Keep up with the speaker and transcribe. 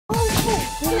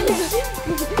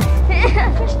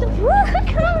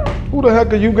Who the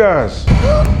heck are you guys?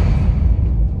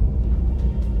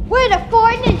 We're the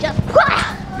 4 ninjas.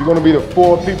 You're gonna be the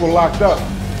 4 people locked up.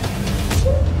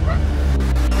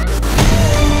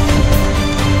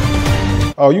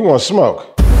 Oh, you want smoke?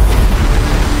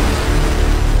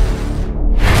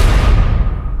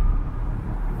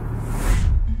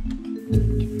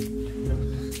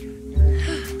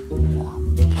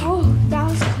 Oh, that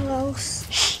was close.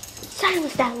 Shh!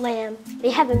 Silence that lamb. They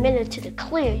haven't made it to the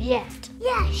clear yet.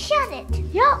 Yeah, shut it.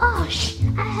 Yeah, oh, shh.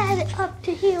 I had it up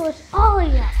to here with all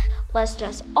of you. Let's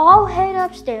just all head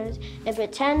upstairs and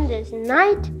pretend this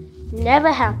night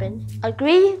never happened.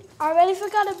 Agreed? Already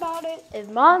forgot about it. If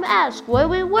Mom asks where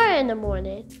we were in the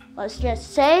morning, let's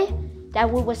just say that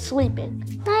we were sleeping.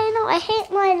 I know, I hate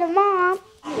lying to Mom.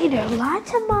 You either lie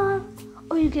to Mom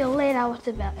or you get laid out with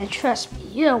the belt. And trust me,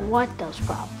 you don't want those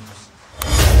problems.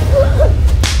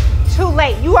 Too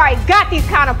late. You already got these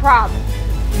kind of problems.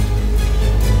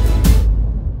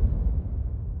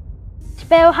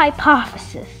 Spell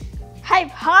hypothesis.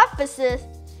 Hypothesis?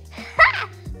 Ha!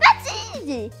 That's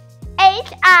easy.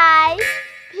 H-I-P-O?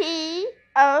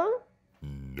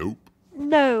 Nope.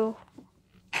 No.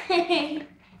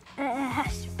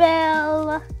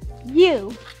 Spell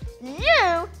you.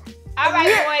 You? All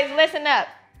right, boys, listen up.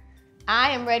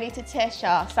 I am ready to test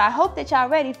y'all, so I hope that y'all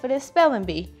ready for this spelling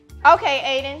bee. Okay,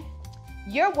 Aiden,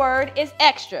 your word is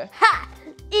extra. Ha!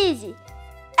 Easy.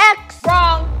 X.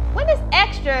 Wrong. When does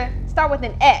extra start with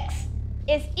an X?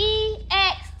 It's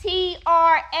E-X-T-R-A,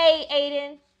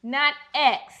 Aiden, not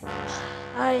X.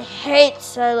 I hate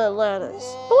silent letters.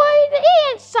 Boy, the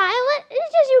E ain't silent.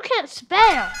 It's just you can't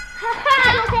spell.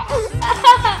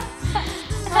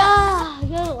 Oh,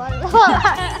 good one. Oh,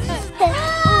 God.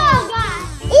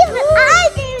 Even I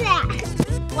do that.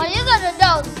 Well, you're gonna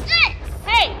know this.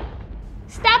 Hey,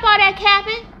 stop all that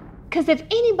capping, because if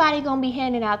anybody gonna be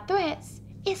handing out threats,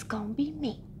 it's gonna be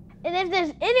me. And if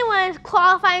there's anyone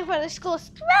qualifying for the school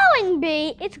spelling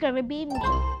bee, it's gonna be me.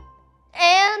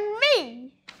 And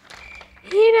me.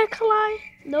 Hear that, Kalai?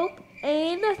 Nope,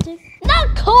 ain't nothing.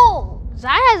 Not cool.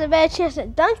 Zhai has a better chance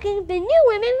at dunking than you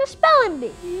win in the spelling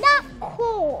bee. Not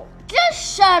cool.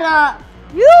 Just shut up.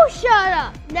 You shut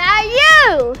up. Now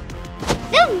you.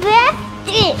 The best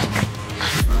dick.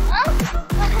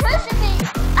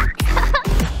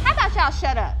 How about y'all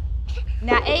shut up?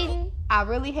 Now, Aiden, I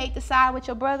really hate to side with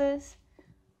your brothers,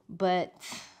 but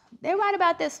they're right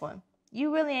about this one.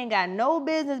 You really ain't got no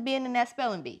business being in that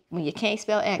spelling bee when you can't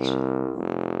spell extra.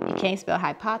 You can't spell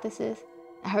hypothesis.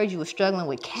 I heard you were struggling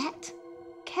with cat.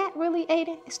 Cat, really,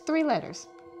 Aiden? It's 3 letters.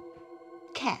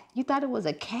 Cat, you thought it was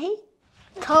a K?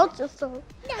 Told you so.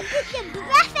 Now get your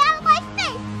breath out of my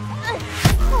face.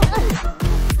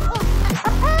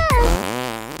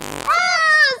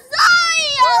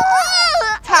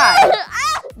 Ty,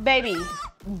 baby,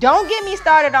 don't get me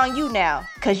started on you now,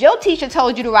 because your teacher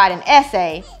told you to write an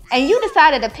essay, and you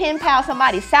decided to pen pal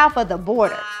somebody south of the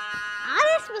border.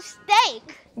 Honest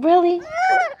mistake. Really?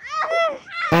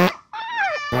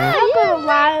 I'm gonna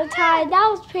lie, Ty. That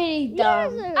was pretty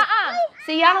dumb.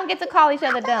 See, y'all don't get to call each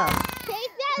other dumb.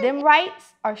 Them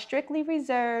rights are strictly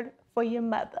reserved for your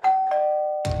mother.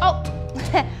 Oh,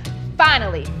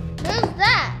 finally. Who's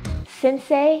that?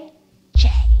 Sensei Jayy.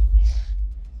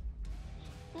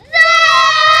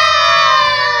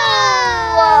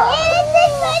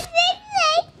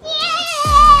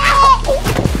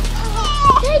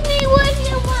 Take me with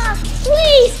you, Mom.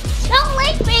 Please, don't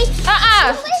leave me.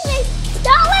 Don't leave me.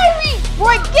 Don't leave me.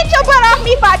 Boy, get your butt off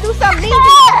me if I do something mean to you.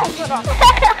 You don't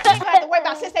have to worry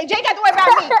about Sensei Jayy. Got to worry about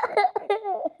me.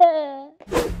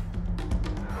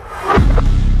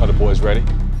 Are the boys ready?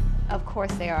 Of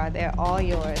course they are. They're all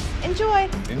yours. Enjoy.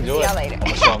 Enjoy. See y'all later. I'm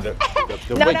gonna show them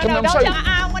No, wait, no, come no, on, don't. show you.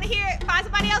 I don't want to hear it. Find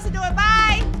somebody else to do it.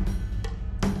 Bye.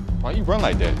 Why you run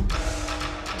like that?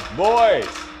 Boys,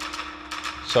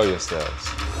 show yourselves.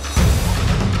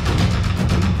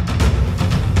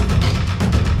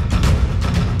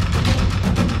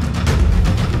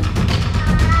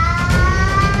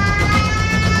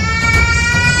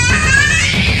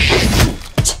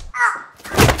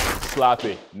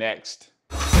 Sloppy, next.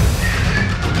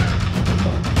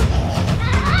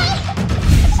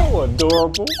 So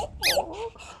adorable.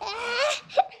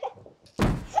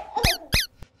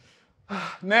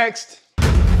 Next.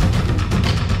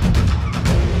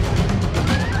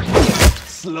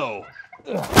 Slow.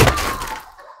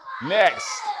 Next.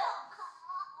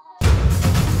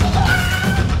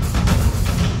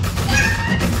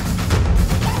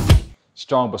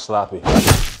 Strong but sloppy.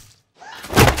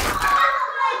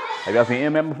 Have y'all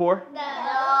seen M before? No.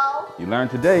 You learned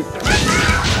today.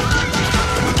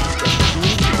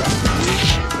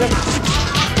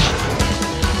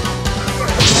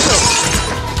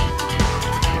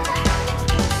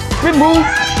 Didn't move.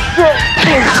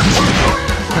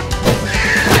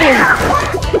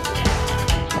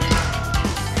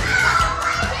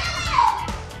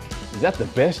 Is that the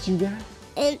best you got?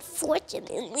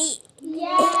 Unfortunately.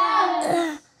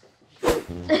 Yeah.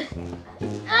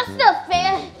 That's not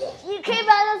fair. You came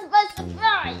at us by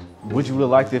surprise. Would you really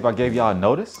like it if I gave y'all a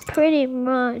notice? Pretty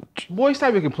much. Boy,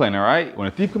 stop your complaining, all right? When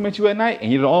a thief comes at you at night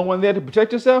and you're the only one there to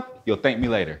protect yourself, you'll thank me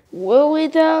later. Will we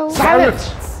though?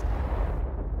 Silence!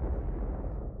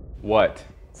 What?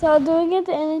 So do we get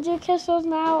the energy crystals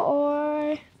now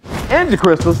or? Energy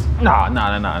crystals? Nah.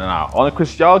 Only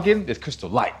crystal y'all getting is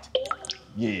crystal light.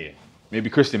 Yeah.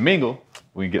 Maybe Christian Mingle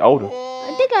when you get older.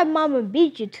 I think our mama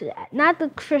beat you to that. Not the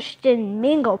Christian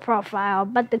Mingle profile,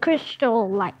 but the crystal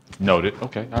light. Noted.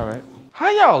 Okay, all right. How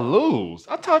y'all lose?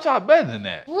 I taught y'all better than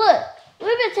that. Look,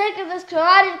 we've been taking this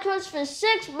karate course for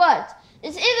 6 months.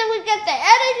 It's either we get the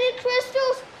energy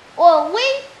crystals or we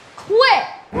quit.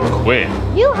 Quit.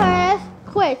 You heard us.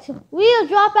 Quit. We'll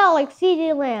drop out like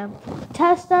CD Lamb.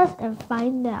 Test us and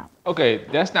find out. Okay,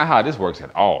 that's not how this works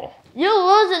at all. You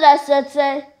losing that,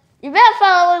 Sensei. You better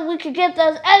find a way we can get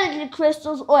those energy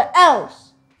crystals or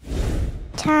else.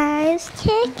 Time's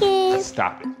ticking.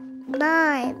 Stop it.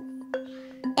 9,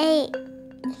 8,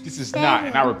 This is not,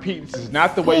 and I repeat, this is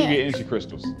not the way you get energy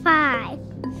crystals. 5,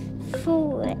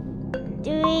 4,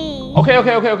 3.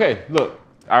 Okay. Look,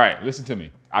 all right, listen to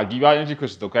me. I'll give y'all energy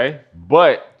crystals, okay?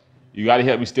 But you gotta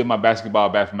help me steal my basketball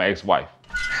bat from my ex-wife.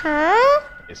 Huh?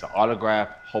 It's an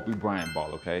autographed Kobe Bryant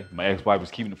ball, okay? My ex-wife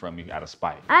was keeping it from me out of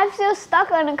spite. I'm still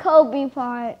stuck on the Kobe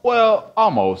part. Well,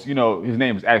 almost. You know, his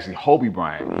name is actually Kobe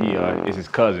Bryant. He is his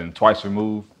cousin, twice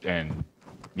removed, and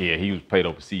yeah, he was played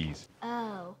overseas.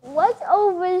 Oh. What's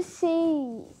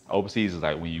overseas? Overseas is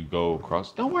like when you go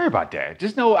across. Don't worry about that.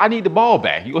 Just know I need the ball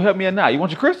back. You gonna help me or not? You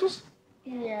want your crystals?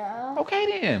 Yeah.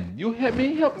 Okay then. You help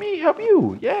me, help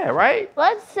you. Yeah, right?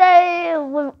 Let's say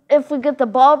if we get the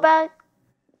ball back,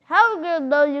 how are we gonna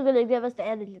know you're gonna give us the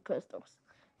energy crystals?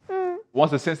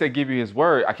 Once the sensei give you his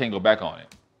word, I can't go back on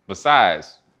it.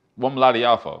 Besides, what am a lot of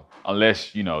y'all for?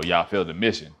 Unless, you know, y'all failed the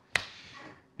mission.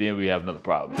 Then we have another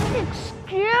problem.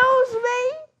 Excuse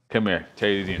me? Come here, tell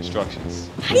you the instructions.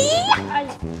 I'm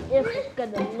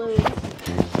gonna lose.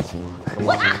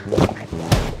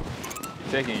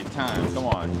 Taking your time. Come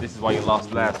on. This is why you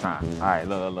lost last time. All right,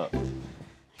 look.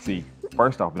 See,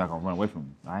 first off, we're not gonna run away from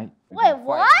him, all right? Wait,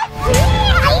 what?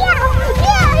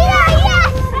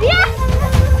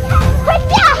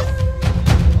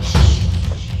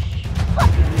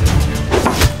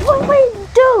 What are you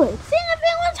doing? Seeing if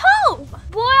anyone's home.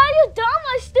 Boy, are you dumb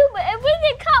or stupid? If we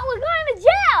get caught, we're going to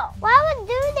jail. Why would we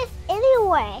do this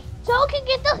anyway? So we can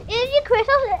get those energy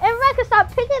crystals and everybody can start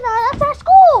picking on us at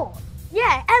school.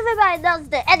 Yeah, everybody knows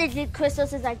the energy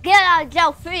crystals is a get out of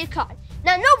jail free card.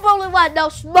 Now, nobody want no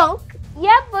smoke.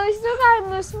 Yeah, but we still gotta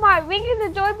move smart. Ringing the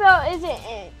doorbell isn't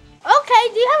it. Okay,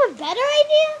 do you have a better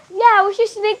idea? Yeah, we should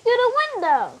sneak through the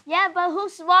window. Yeah, but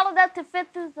who's small enough to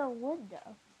fit through the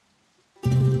window?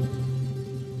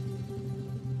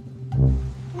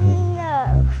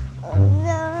 No.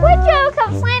 We're just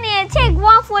complaining and take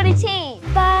one for the team.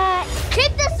 But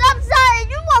keep this upside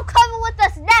and you won't come with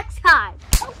us next time.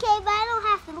 Okay, but I don't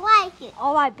have to like it.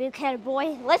 All right, big-headed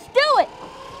boy, let's do it.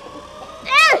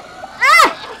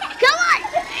 Come on!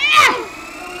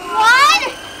 1,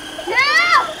 2,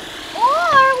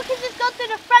 or we can just go through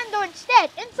the front door instead.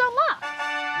 It's unlocked.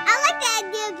 I like that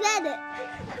idea better.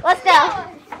 Let's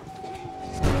go.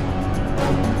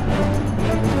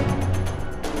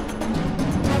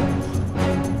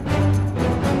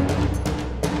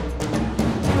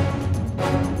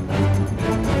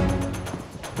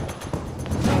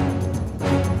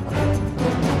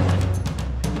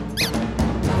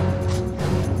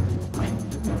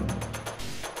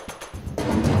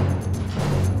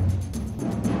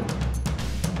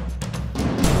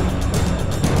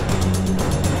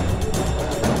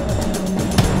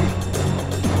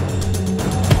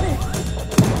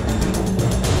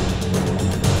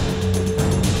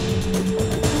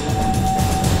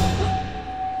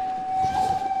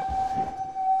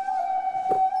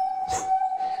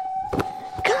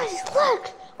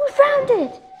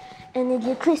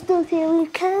 Energy crystals, here we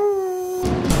come.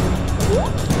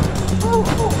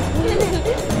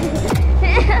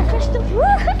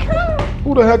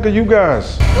 Who the heck are you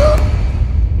guys?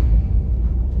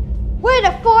 We're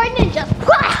the 4 ninjas.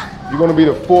 You're gonna be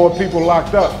the 4 people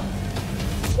locked up.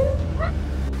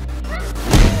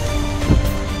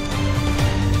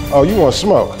 Oh, you want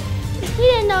smoke? You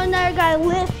didn't know another guy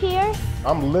lived here?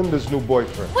 I'm Linda's new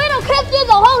boyfriend. We don't catch you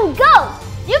the Holy Ghost.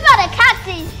 You better catch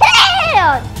these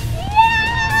hands.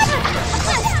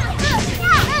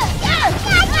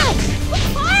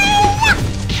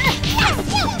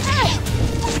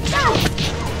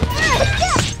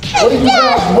 What do you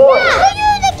guys want? For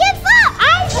you to give up! I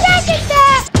second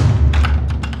that!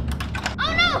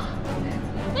 Oh no!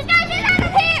 We gotta get out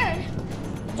of here!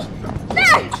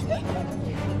 Sir!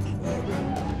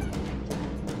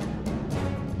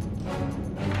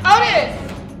 Otis!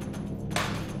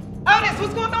 Otis,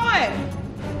 what's going on?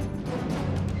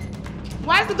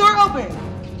 Why is the door open?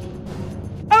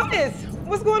 Otis,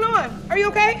 what's going on? Are you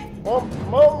okay? Mom,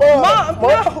 No,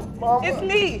 Mama. it's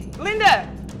me, Linda.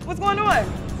 What's going on?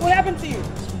 What happened to you?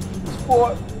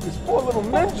 It's four little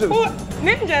ninjas. Four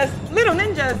ninjas, little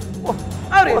ninjas. Four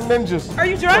Otis, ninjas. are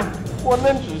you drunk? Four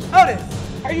ninjas. Otis,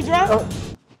 are you drunk?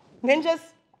 Ninjas?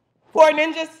 Four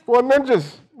ninjas? Four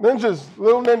ninjas. Ninjas.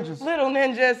 Little ninjas. Little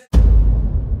ninjas.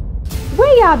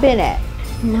 Where y'all been at?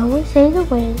 No one say the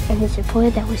word, and it's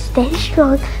important that we stay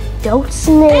strong. Don't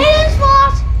snitch. Aiden's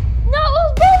fault! No, it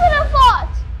was David's fault!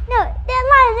 No, that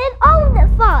line is all the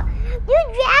fault. You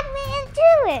dragged me into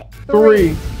it.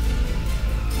 3,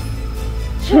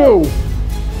 2,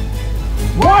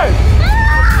 1.